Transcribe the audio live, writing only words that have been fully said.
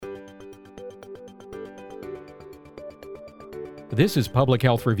This is Public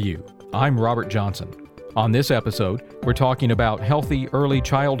Health Review. I'm Robert Johnson. On this episode, we're talking about healthy early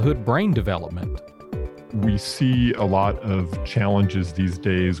childhood brain development. We see a lot of challenges these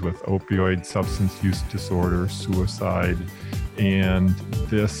days with opioid substance use disorder, suicide, and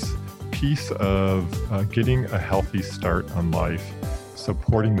this piece of getting a healthy start on life,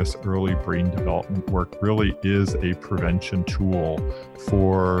 supporting this early brain development work really is a prevention tool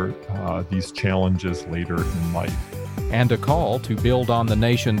for these challenges later in life. And a call to build on the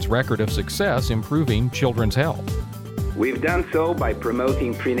nation's record of success improving children's health. We've done so by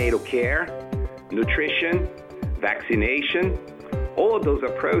promoting prenatal care, nutrition, vaccination. All of those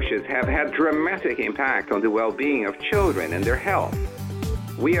approaches have had dramatic impact on the well-being of children and their health.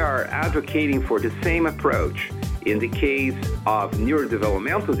 We are advocating for the same approach in the case of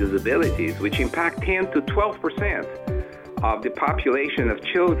neurodevelopmental disabilities, which impact 10 to 12% of the population of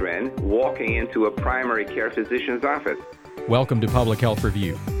children walking into a primary care physician's office. Welcome to Public Health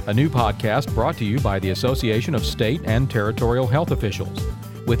Review, a new podcast brought to you by the Association of State and Territorial Health Officials.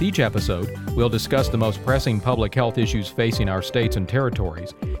 With each episode, we'll discuss the most pressing public health issues facing our states and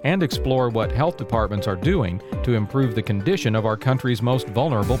territories and explore what health departments are doing to improve the condition of our country's most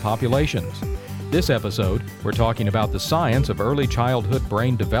vulnerable populations. This episode, we're talking about the science of early childhood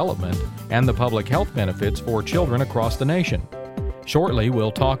brain development and the public health benefits for children across the nation. Shortly,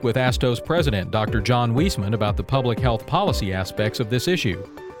 we'll talk with ASTO's president, Dr. John Weisman, about the public health policy aspects of this issue.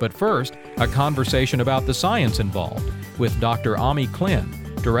 But first, a conversation about the science involved with Dr. Ami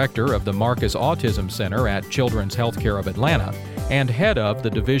Klin, director of the Marcus Autism Center at Children's Healthcare of Atlanta and head of the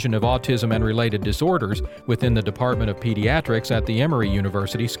Division of Autism and Related Disorders within the Department of Pediatrics at the Emory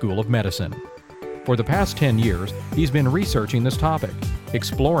University School of Medicine. For the past 10 years, he's been researching this topic,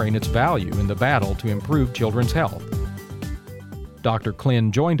 exploring its value in the battle to improve children's health. Dr.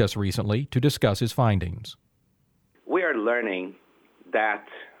 Klin joined us recently to discuss his findings. We are learning that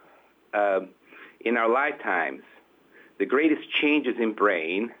in our lifetimes, the greatest changes in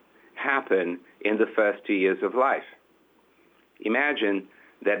brain happen in the first 2 years of life. Imagine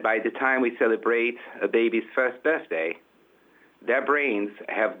that by the time we celebrate a baby's first birthday, their brains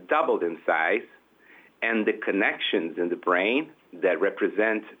have doubled in size, and the connections in the brain that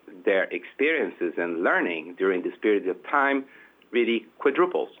represent their experiences and learning during this period of time really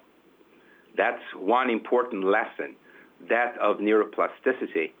quadruples. That's one important lesson, that of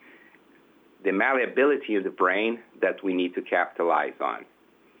neuroplasticity, the malleability of the brain that we need to capitalize on.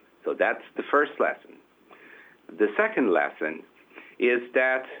 So that's the first lesson. The second lesson is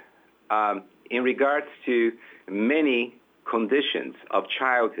that in regards to many conditions of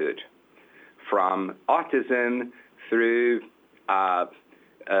childhood, from autism through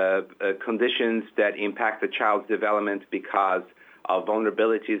conditions that impact the child's development because of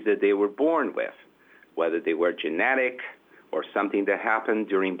vulnerabilities that they were born with, whether they were genetic or something that happened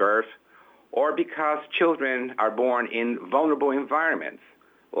during birth, or because children are born in vulnerable environments,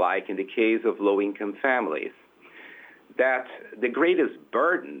 like in the case of low-income families, that the greatest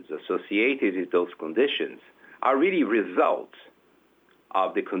burdens associated with those conditions are really results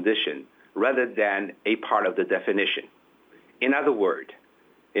of the condition rather than a part of the definition. In other words,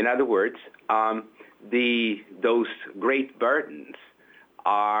 those great burdens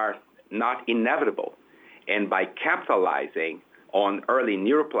are not inevitable. And by capitalizing on early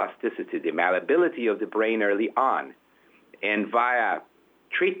neuroplasticity, the malleability of the brain early on, and via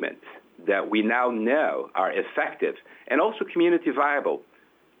treatments that we now know are effective and also community viable,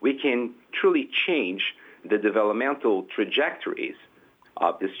 we can truly change the developmental trajectories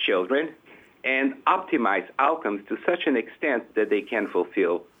of these children and optimize outcomes to such an extent that they can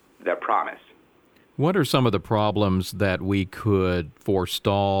fulfill their promise. What are some of the problems that we could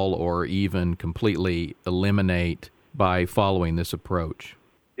forestall or even completely eliminate by following this approach?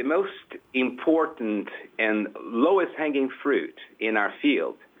 The most important and lowest hanging fruit in our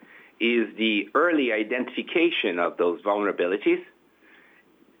field is the early identification of those vulnerabilities,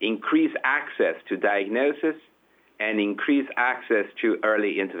 increase access to diagnosis, and increase access to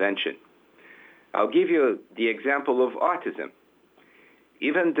early intervention. I'll give you the example of autism.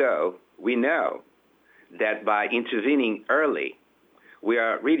 Even though we know that by intervening early, we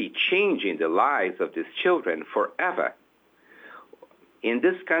are really changing the lives of these children forever. In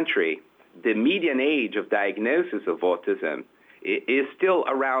this country, the median age of diagnosis of autism is still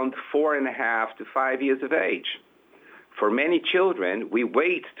around 4.5 to 5 years of age. For many children, we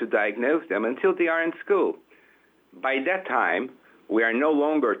wait to diagnose them until they are in school. By that time, we are no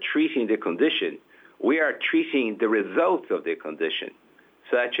longer treating the condition. We are treating the results of the condition,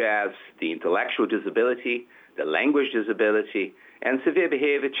 such as the intellectual disability, the language disability, and severe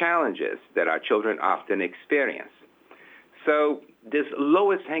behavior challenges that our children often experience. So this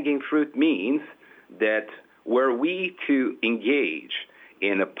lowest hanging fruit means that were we to engage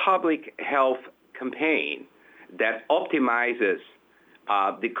in a public health campaign that optimizes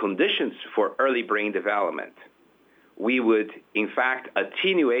the conditions for early brain development, we would, in fact,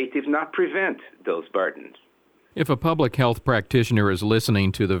 attenuate, if not prevent, those burdens. If a public health practitioner is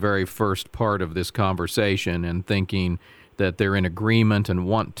listening to the very first part of this conversation and thinking that they're in agreement and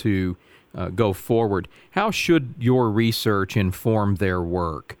want to go forward, how should your research inform their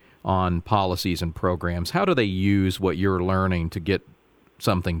work on policies and programs? How do they use what you're learning to get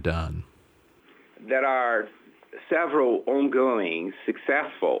something done? There are several ongoing,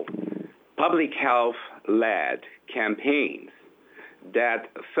 successful public health-led campaigns that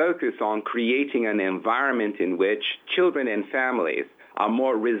focus on creating an environment in which children and families are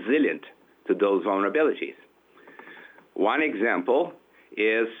more resilient to those vulnerabilities. One example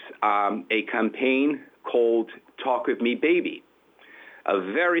is a campaign called Talk With Me Baby, a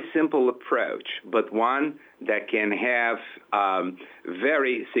very simple approach, but one that can have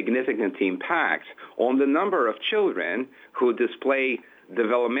very significant impact on the number of children who display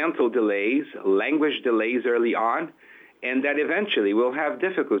developmental delays, language delays early on, and that eventually will have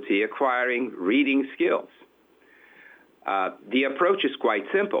difficulty acquiring reading skills. The approach is quite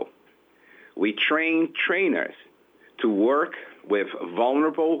simple. We train trainers to work with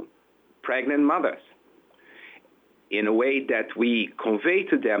vulnerable pregnant mothers in a way that we convey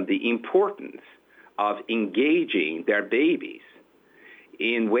to them the importance of engaging their babies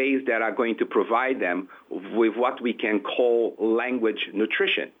in ways that are going to provide them with what we can call language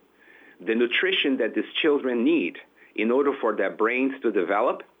nutrition, the nutrition that these children need in order for their brains to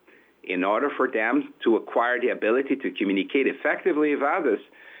develop, in order for them to acquire the ability to communicate effectively with others,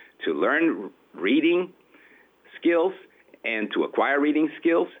 to learn reading skills, and to acquire reading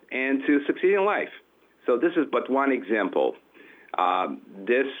skills, and to succeed in life. So this is but one example.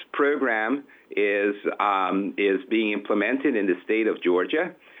 This program is being implemented in the state of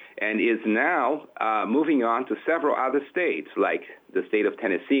Georgia and is now moving on to several other states, like the state of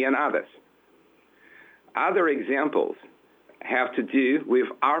Tennessee and others. Other examples have to do with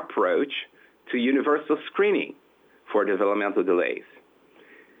our approach to universal screening for developmental delays.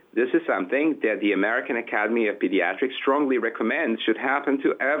 This is something that the American Academy of Pediatrics strongly recommends should happen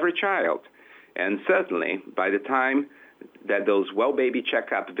to every child. And certainly, by the time that those well baby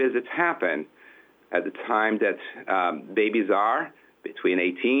checkup visits happen, at the time that babies are between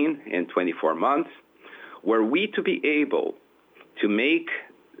 18 and 24 months, were we to be able to make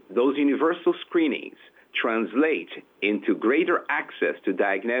those universal screenings translate into greater access to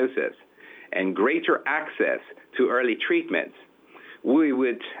diagnosis and greater access to early treatments, we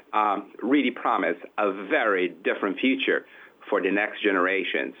would really promise a very different future for the next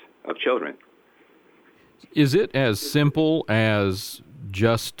generations of children. Is it as simple as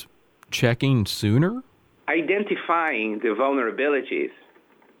just checking sooner? Identifying the vulnerabilities,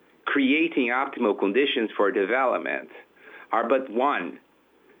 creating optimal conditions for development are but one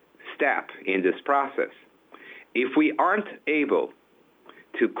step in this process. If we aren't able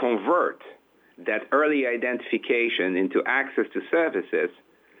to convert that early identification into access to services,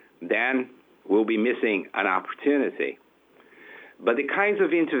 then we'll be missing an opportunity. But the kinds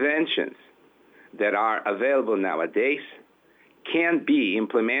of interventions that are available nowadays can be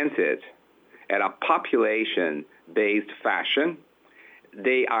implemented at a population-based fashion.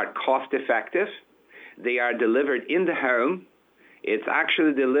 They are cost-effective. They are delivered in the home. It's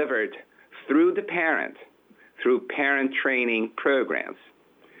actually delivered through the parent, through parent training programs.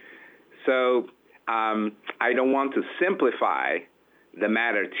 So I don't want to simplify the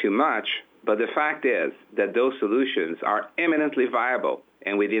matter too much, but the fact is that those solutions are eminently viable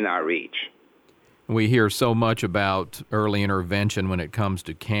and within our reach. We hear so much about early intervention when it comes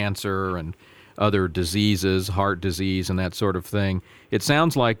to cancer and other diseases, heart disease and that sort of thing. It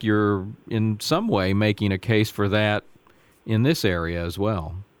sounds like you're in some way making a case for that in this area as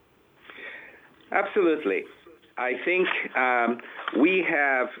well. Absolutely. I think we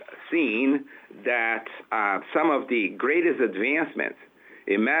have seen that some of the greatest advancements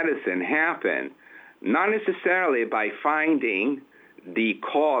in medicine happen not necessarily by finding the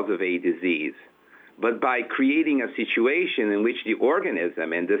cause of a disease, but by creating a situation in which the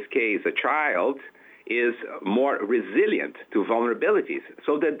organism, in this case a child, is more resilient to vulnerabilities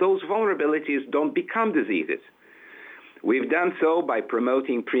so that those vulnerabilities don't become diseases. We've done so by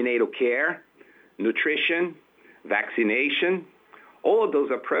promoting prenatal care, nutrition, vaccination. All of those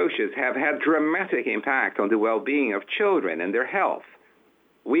approaches have had dramatic impact on the well-being of children and their health.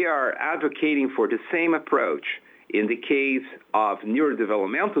 We are advocating for the same approach in the case of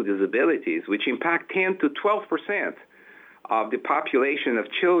neurodevelopmental disabilities, which impact 10 to 12% of the population of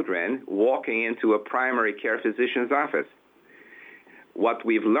children walking into a primary care physician's office. What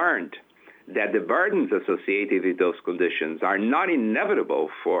we've learned that the burdens associated with those conditions are not inevitable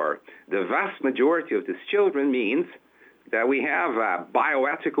for the vast majority of these children means that we have a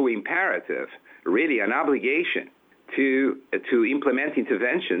bioethical imperative, really an obligation to implement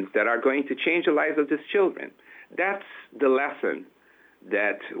interventions that are going to change the lives of these children. That's the lesson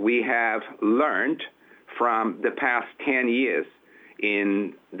that we have learned from the past 10 years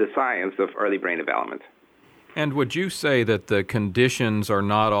in the science of early brain development. And would you say that the conditions are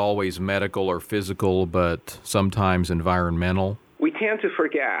not always medical or physical, but sometimes environmental? We tend to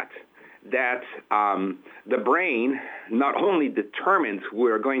forget that the brain not only determines who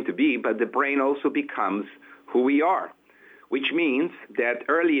we're going to be, but the brain also becomes who we are, which means that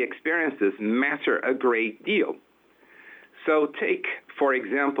early experiences matter a great deal. So take, for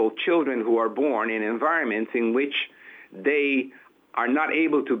example, children who are born in environments in which they are not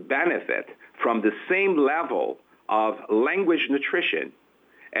able to benefit from the same level of language nutrition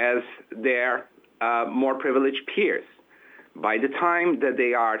as their more privileged peers. By the time that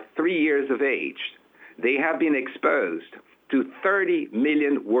they are 3 years of age, they have been exposed to 30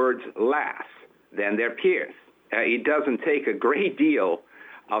 million words less than their peers. It doesn't take a great deal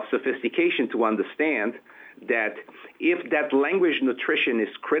of sophistication to understand that if that language nutrition is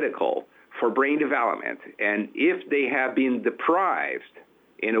critical for brain development, and if they have been deprived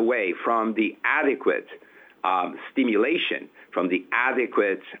in a way from the adequate stimulation, from the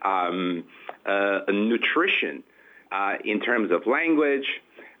adequate nutrition in terms of language,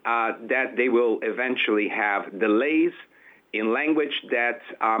 that they will eventually have delays in language that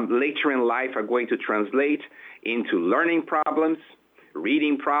later in life are going to translate into learning problems,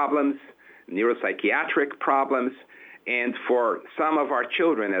 reading problems, neuropsychiatric problems, and for some of our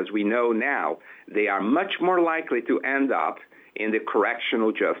children, as we know now, they are much more likely to end up in the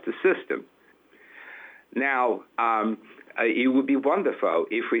correctional justice system. Now, it would be wonderful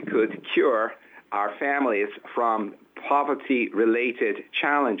if we could cure our families from poverty-related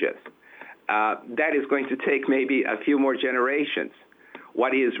challenges. That is going to take maybe a few more generations.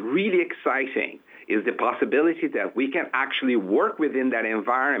 What is really exciting is the possibility that we can actually work within that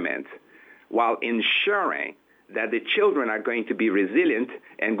environment while ensuring that the children are going to be resilient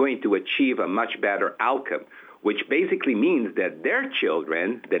and going to achieve a much better outcome, which basically means that their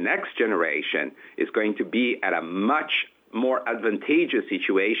children, the next generation, is going to be at a much more advantageous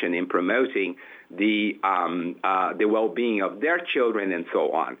situation in promoting the well-being of their children and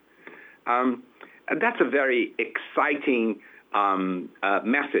so on. And that's a very exciting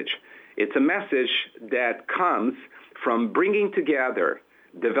message. It's a message that comes from bringing together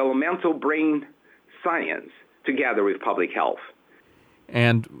developmental brain science together with public health.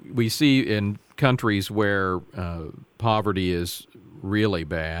 And we see in countries where poverty is really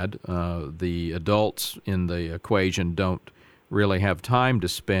bad, the adults in the equation don't really have time to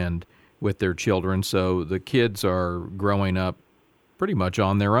spend with their children, so the kids are growing up pretty much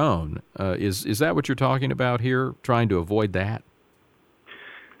on their own. Is that what you're talking about here, trying to avoid that?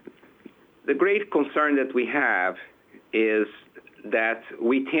 The great concern that we have is that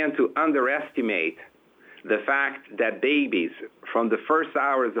we tend to underestimate the fact that babies from the first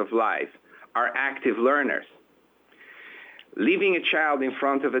hours of life are active learners. Leaving a child in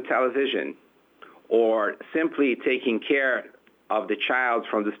front of a television or simply taking care of the child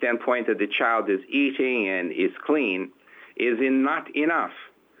from the standpoint that the child is eating and is clean is not enough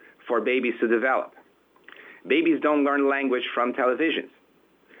for babies to develop. Babies don't learn language from televisions.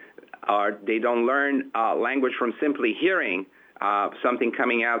 Or they don't learn language from simply hearing something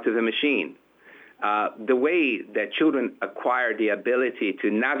coming out of the machine. The way that children acquire the ability to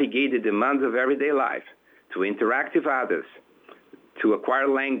navigate the demands of everyday life, to interact with others, to acquire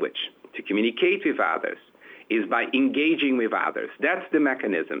language, to communicate with others, is by engaging with others. That's the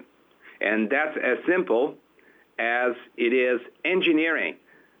mechanism. And that's as simple as it is engineering.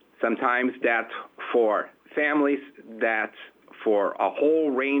 Sometimes that for families that for a whole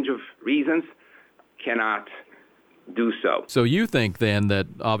range of reasons cannot do so. So you think then that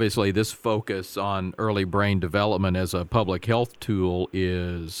obviously this focus on early brain development as a public health tool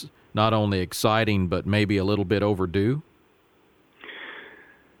is not only exciting but maybe a little bit overdue?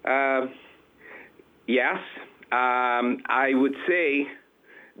 Yes. I would say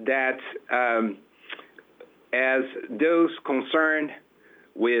that as those concerned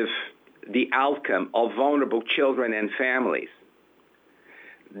with the outcome of vulnerable children and families,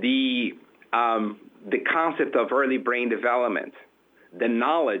 the concept of early brain development, the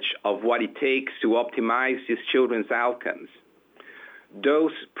knowledge of what it takes to optimize these children's outcomes,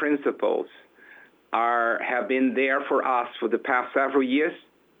 those principles have been there for us for the past several years,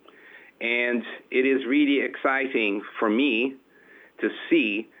 and it is really exciting for me to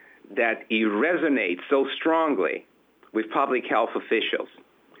see that it resonates so strongly with public health officials.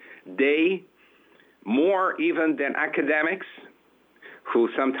 They, more even than academics, who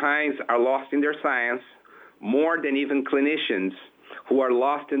sometimes are lost in their science, more than even clinicians who are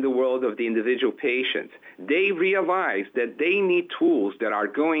lost in the world of the individual patient, they realize that they need tools that are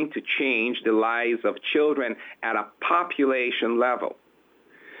going to change the lives of children at a population level.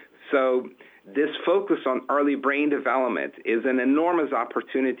 So this focus on early brain development is an enormous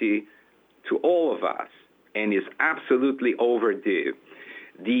opportunity to all of us and is absolutely overdue.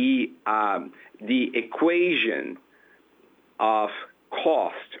 The equation of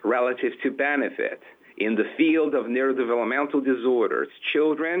cost relative to benefit in the field of neurodevelopmental disorders,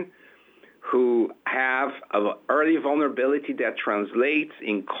 children who have an early vulnerability that translates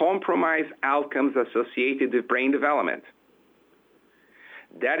in compromised outcomes associated with brain development,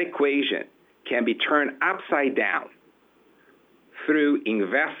 that equation can be turned upside down through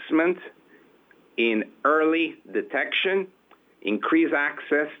investment in early detection, increased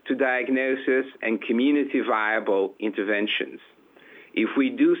access to diagnosis, and community viable interventions. If we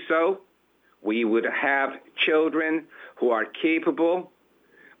do so, we would have children who are capable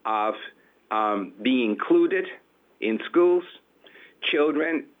of being included in schools,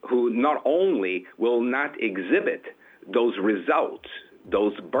 children who not only will not exhibit those results,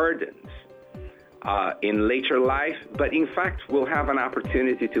 those burdens in later life, but in fact will have an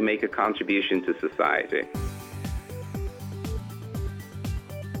opportunity to make a contribution to society.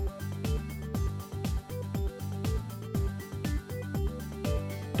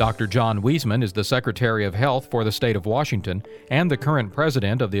 Dr. John Weisman is the Secretary of Health for the state of Washington and the current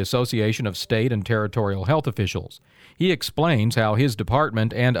president of the Association of State and Territorial Health Officials. He explains how his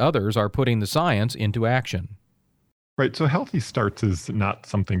department and others are putting the science into action. Right. So Healthy Starts is not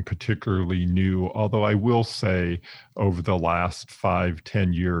something particularly new, although I will say over the last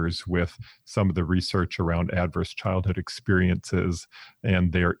 5-10 years with some of the research around adverse childhood experiences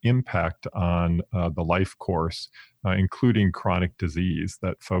and their impact on the life course, including chronic disease,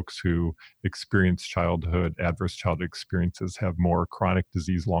 that folks who experience adverse childhood experiences have more chronic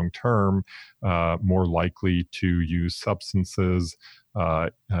disease long-term, more likely to use substances,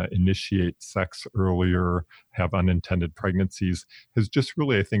 initiate sex earlier, have unintended pregnancies, has just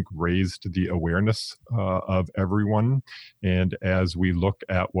really, I think, raised the awareness of everyone. And as we look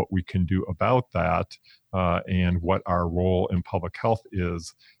at what we can do about that and what our role in public health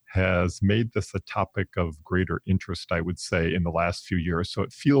is, has made this a topic of greater interest, I would say, in the last few years. So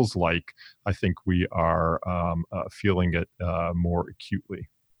it feels like I think we are feeling it more acutely.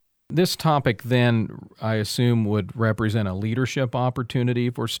 This topic then, I assume, would represent a leadership opportunity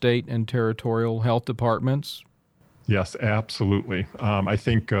for state and territorial health departments? Yes, absolutely. I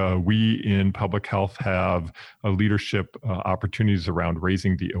think we in public health have leadership opportunities around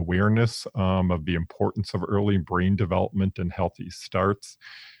raising the awareness of the importance of early brain development and healthy starts.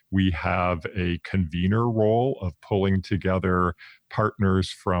 We have a convener role of pulling together partners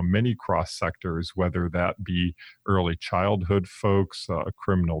from many cross sectors, whether that be early childhood folks,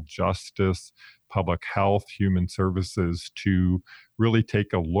 criminal justice, public health, human services, to really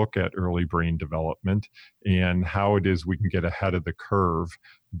take a look at early brain development and how it is we can get ahead of the curve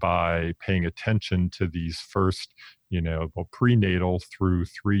by paying attention to these first, prenatal through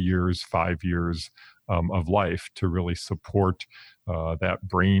 3 years, 5 years of life to really support that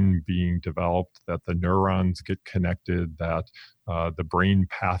brain being developed, that the neurons get connected, that the brain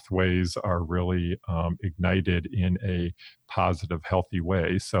pathways are really ignited in a positive, healthy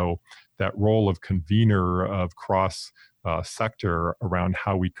way. So that role of convener of cross sector around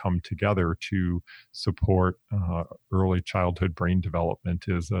how we come together to support early childhood brain development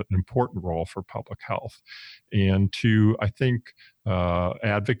is an important role for public health. And to, I think,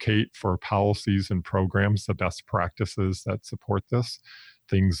 advocate for policies and programs, the best practices that support this.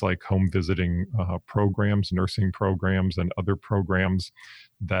 Things like home visiting programs, nursing programs, and other programs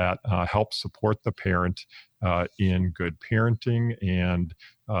that help support the parent in good parenting and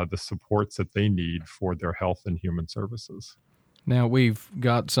the supports that they need for their health and human services. Now, we've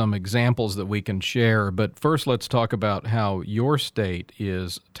got some examples that we can share, but first let's talk about how your state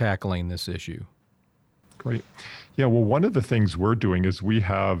is tackling this issue. Great. Yeah, well, one of the things we're doing is we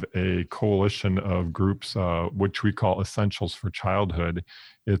have a coalition of groups, which we call Essentials for Childhood.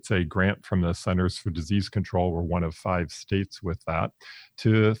 It's a grant from the Centers for Disease Control. We're one of 5 states with that,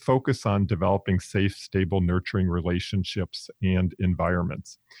 to focus on developing safe, stable, nurturing relationships and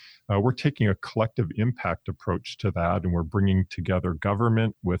environments. we're taking a collective impact approach to that, and we're bringing together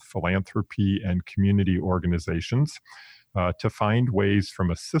government with philanthropy and community organizations to find ways from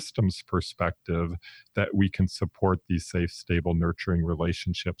a systems perspective that we can support these safe, stable, nurturing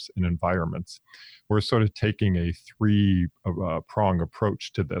relationships and environments. We're sort of taking a three-prong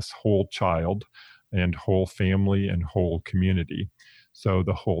approach to this: whole child and whole family and whole community. So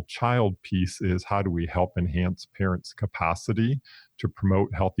the whole child piece is, how do we help enhance parents' capacity to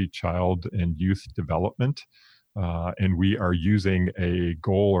promote healthy child and youth development? And we are using a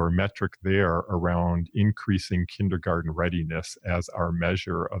goal or metric there around increasing kindergarten readiness as our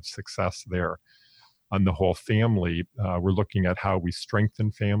measure of success there. On the whole family, we're looking at how we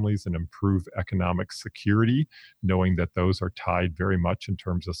strengthen families and improve economic security, knowing that those are tied very much in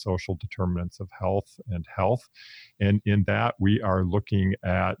terms of social determinants of health and health. And in that, we are looking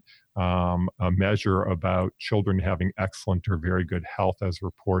at a measure about children having excellent or very good health as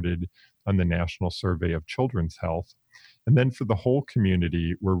reported on the National Survey of Children's Health. And then for the whole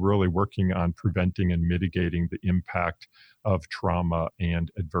community, we're really working on preventing and mitigating the impact of trauma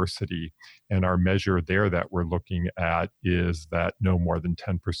and adversity. And our measure there that we're looking at is that no more than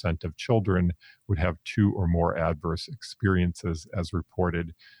 10% of children would have 2 or more adverse experiences as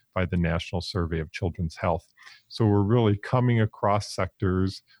reported by the National Survey of Children's Health. So we're really coming across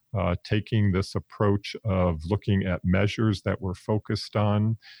sectors, taking this approach of looking at measures that we're focused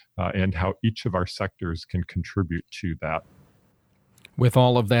on and how each of our sectors can contribute to that. With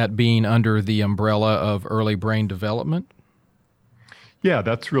all of that being under the umbrella of early brain development? Yeah,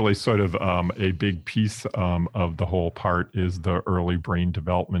 that's really sort of a big piece of the whole part is the early brain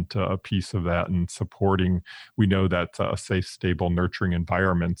development piece of that, and supporting. We know that safe, stable, nurturing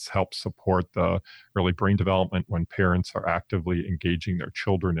environments help support the early brain development when parents are actively engaging their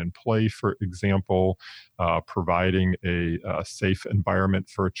children in play, for example, providing a safe environment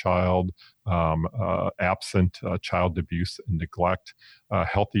for a child, absent child abuse and neglect,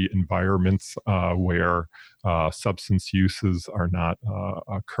 healthy environments where substance uses are not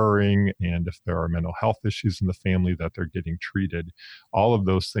occurring, and if there are mental health issues in the family, that they're getting treated. All of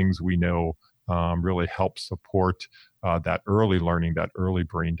those things we know really help support that early learning, that early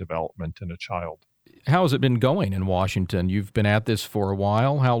brain development in a child. How has it been going in Washington? You've been at this for a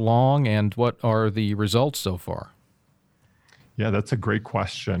while. How long, and what are the results so far? Yeah, that's a great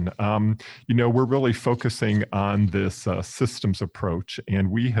question. We're really focusing on this systems approach,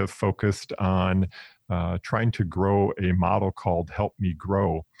 and we have focused on trying to grow a model called Help Me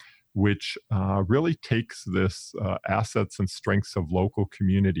Grow, which really takes this assets and strengths of local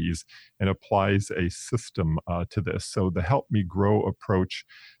communities and applies a system to this. So the Help Me Grow approach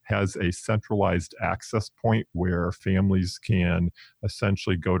has a centralized access point where families can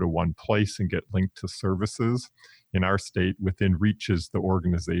essentially go to one place and get linked to services. In our state, Within Reach is the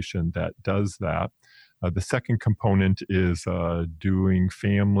organization that does that. The second component is doing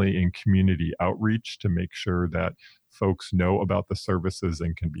family and community outreach to make sure that folks know about the services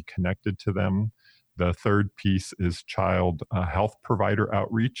and can be connected to them. The third piece is child health provider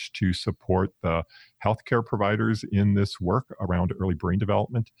outreach to support the healthcare providers in this work around early brain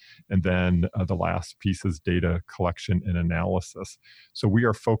development. And then the last piece is data collection and analysis. So we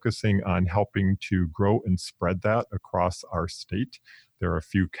are focusing on helping to grow and spread that across our state. There are a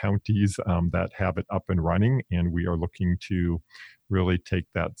few counties that have it up and running, and we are looking to really take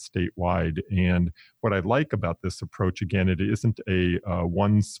that statewide. And what I like about this approach, again, it isn't a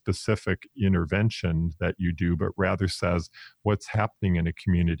one specific intervention that you do, but rather says what's happening in a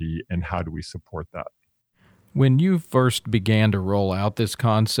community and how do we support that. When you first began to roll out this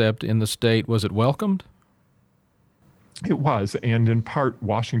concept in the state, was it welcomed? It was, and in part,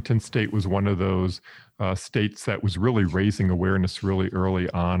 Washington State was one of those states that was really raising awareness really early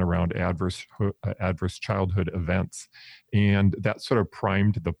on around adverse childhood events. And that sort of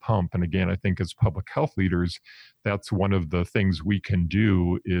primed the pump. And again, I think as public health leaders, that's one of the things we can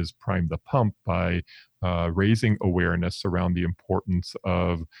do is prime the pump by raising awareness around the importance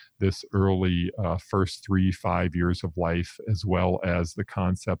of this early first 3-5 years of life, as well as the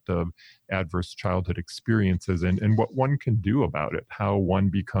concept of adverse childhood experiences and what one can do about it, how one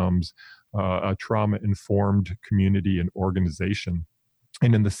becomes a trauma-informed community and organization.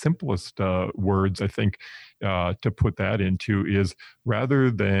 And in the simplest words, I think to put that into is rather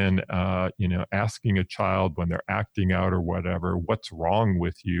than asking a child when they're acting out or whatever, what's wrong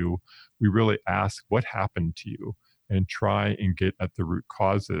with you, we really ask what happened to you and try and get at the root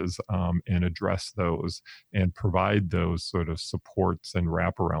causes and address those and provide those sort of supports and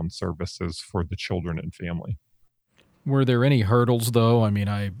wraparound services for the children and family. Were there any hurdles, though? I mean,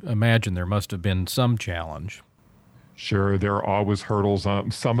 I imagine there must have been some challenge. Sure, there are always hurdles.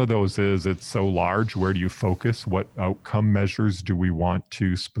 Some of those is it's so large. Where do you focus? What outcome measures do we want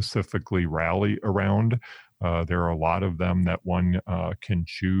to specifically rally around? There are a lot of them that one can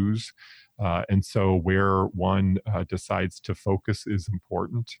choose. And so where one decides to focus is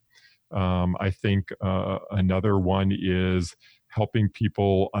important. I think another one is helping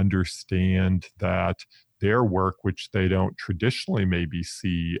people understand that their work, which they don't traditionally maybe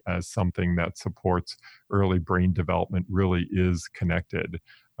see as something that supports early brain development, really is connected.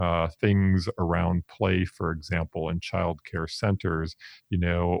 Things around play, for example, in child care centers,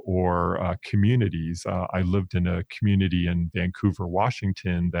 or communities. I lived in a community in Vancouver,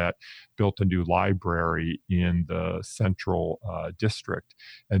 Washington, that built a new library in the central district,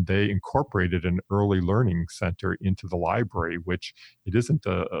 and they incorporated an early learning center into the library, which it isn't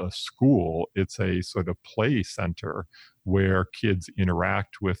a school, it's a sort of play center where kids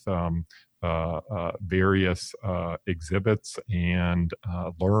interact with various exhibits and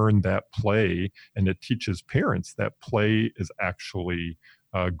learn that play, and it teaches parents that play is actually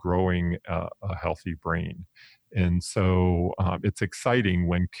growing a healthy brain. And so it's exciting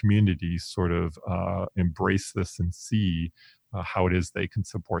when communities sort of embrace this and see how it is they can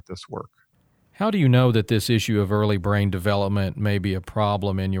support this work. How do you know that this issue of early brain development may be a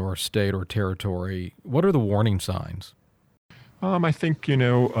problem in your state or territory? What are the warning signs? I think,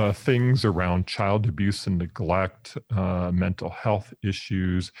 things around child abuse and neglect, mental health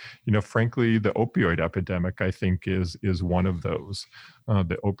issues, frankly, the opioid epidemic, I think, is one of those.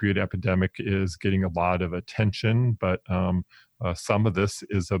 The opioid epidemic is getting a lot of attention, but some of this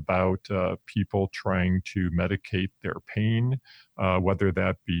is about people trying to medicate their pain, whether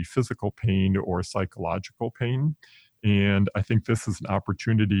that be physical pain or psychological pain. And I think this is an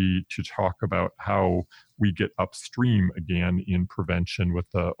opportunity to talk about how we get upstream again in prevention with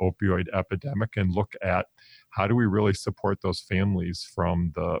the opioid epidemic and look at how do we really support those families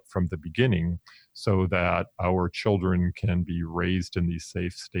from the beginning so that our children can be raised in these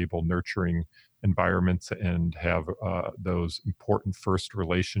safe, stable, nurturing environments and have those important first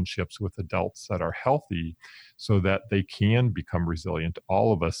relationships with adults that are healthy so that they can become resilient.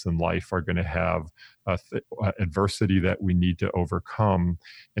 All of us in life are going to have adversity that we need to overcome.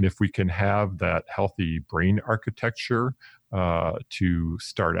 And if we can have that healthy brain architecture to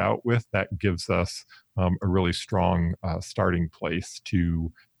start out with, that gives us a really strong starting place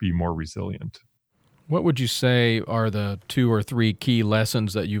to be more resilient. What would you say are the 2 or 3 key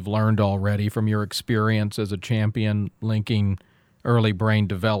lessons that you've learned already from your experience as a champion linking early brain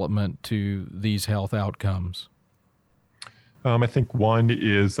development to these health outcomes? I think one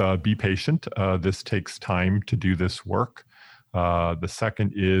is be patient. This takes time to do this work. The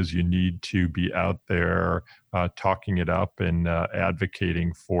second is you need to be out there talking it up and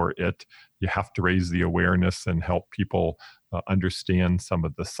advocating for it. You have to raise the awareness and help people understand some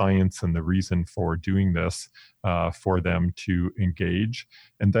of the science and the reason for doing this for them to engage.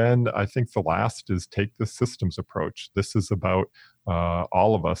 And then I think the last is take the systems approach. This is about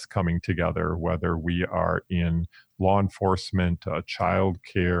all of us coming together, whether we are in law enforcement, child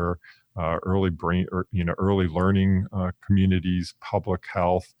care, early learning communities, public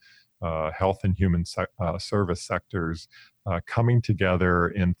health, health and human service sectors, coming together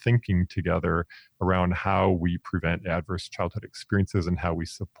and thinking together around how we prevent adverse childhood experiences and how we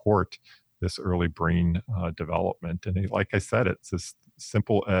support this early brain development. And like I said, it's as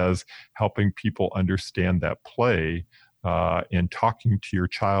simple as helping people understand that play and talking to your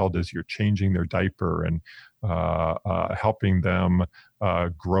child as you're changing their diaper and helping them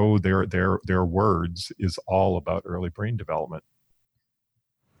grow their words is all about early brain development.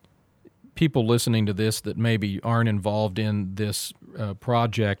 People listening to this that maybe aren't involved in this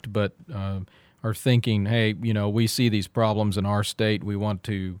project but are thinking, hey, we see these problems in our state, we want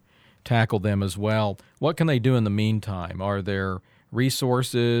to tackle them as well. What can they do in the meantime? Are there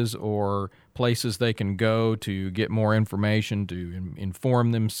resources or places they can go to get more information, to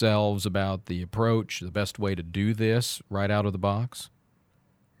inform themselves about the approach, the best way to do this right out of the box?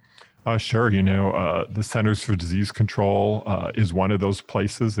 Sure. The Centers for Disease Control is one of those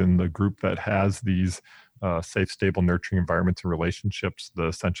places in the group that has these safe, stable, nurturing environments and relationships. The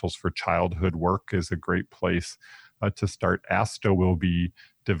Essentials for Childhood work is a great place to start. ASTO will be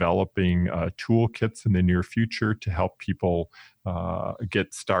developing toolkits in the near future to help people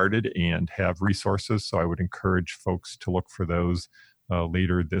get started and have resources. So I would encourage folks to look for those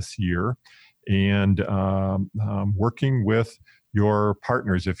later this year. And working with your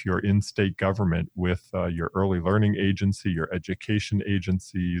partners, if you're in state government, with your early learning agency, your education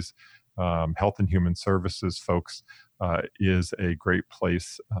agencies, health and human services folks, is a great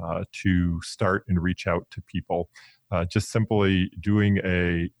place to start and reach out to people. just simply doing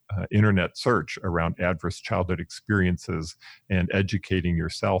a internet search around adverse childhood experiences and educating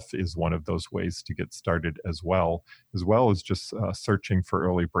yourself is one of those ways to get started as well as just searching for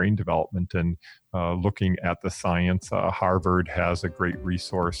early brain development and looking at the science. Harvard has a great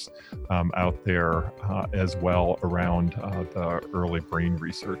resource out there as well around the early brain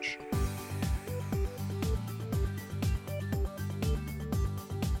research.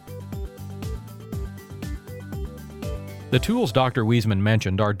 The tools Dr. Wiesman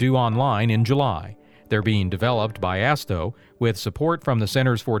mentioned are due online in July. They're being developed by ASTO with support from the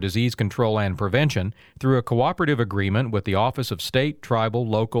Centers for Disease Control and Prevention through a cooperative agreement with the Office of State, Tribal,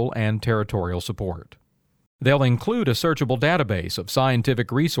 Local, and Territorial Support. They'll include a searchable database of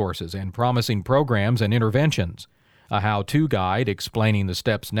scientific resources and promising programs and interventions, a how-to guide explaining the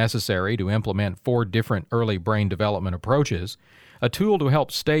steps necessary to implement 4 different early brain development approaches, a tool to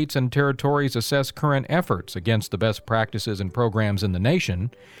help states and territories assess current efforts against the best practices and programs in the nation,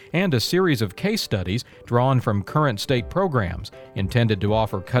 and a series of case studies drawn from current state programs intended to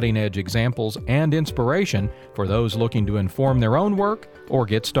offer cutting-edge examples and inspiration for those looking to inform their own work or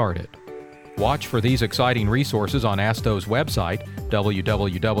get started. Watch for these exciting resources on ASTO's website, www.asto.org,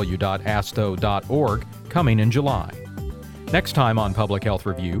 coming in July. Next time on Public Health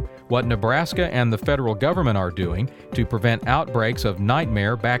Review, what Nebraska and the federal government are doing to prevent outbreaks of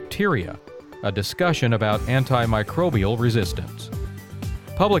nightmare bacteria, a discussion about antimicrobial resistance.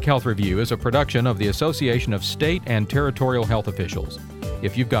 Public Health Review is a production of the Association of State and Territorial Health Officials.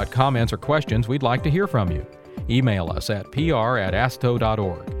 If you've got comments or questions, we'd like to hear from you. Email us at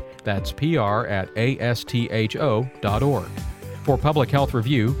pr@asto.org. That's pr@astho.org. For Public Health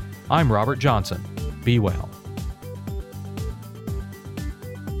Review, I'm Robert Johnson. Be well.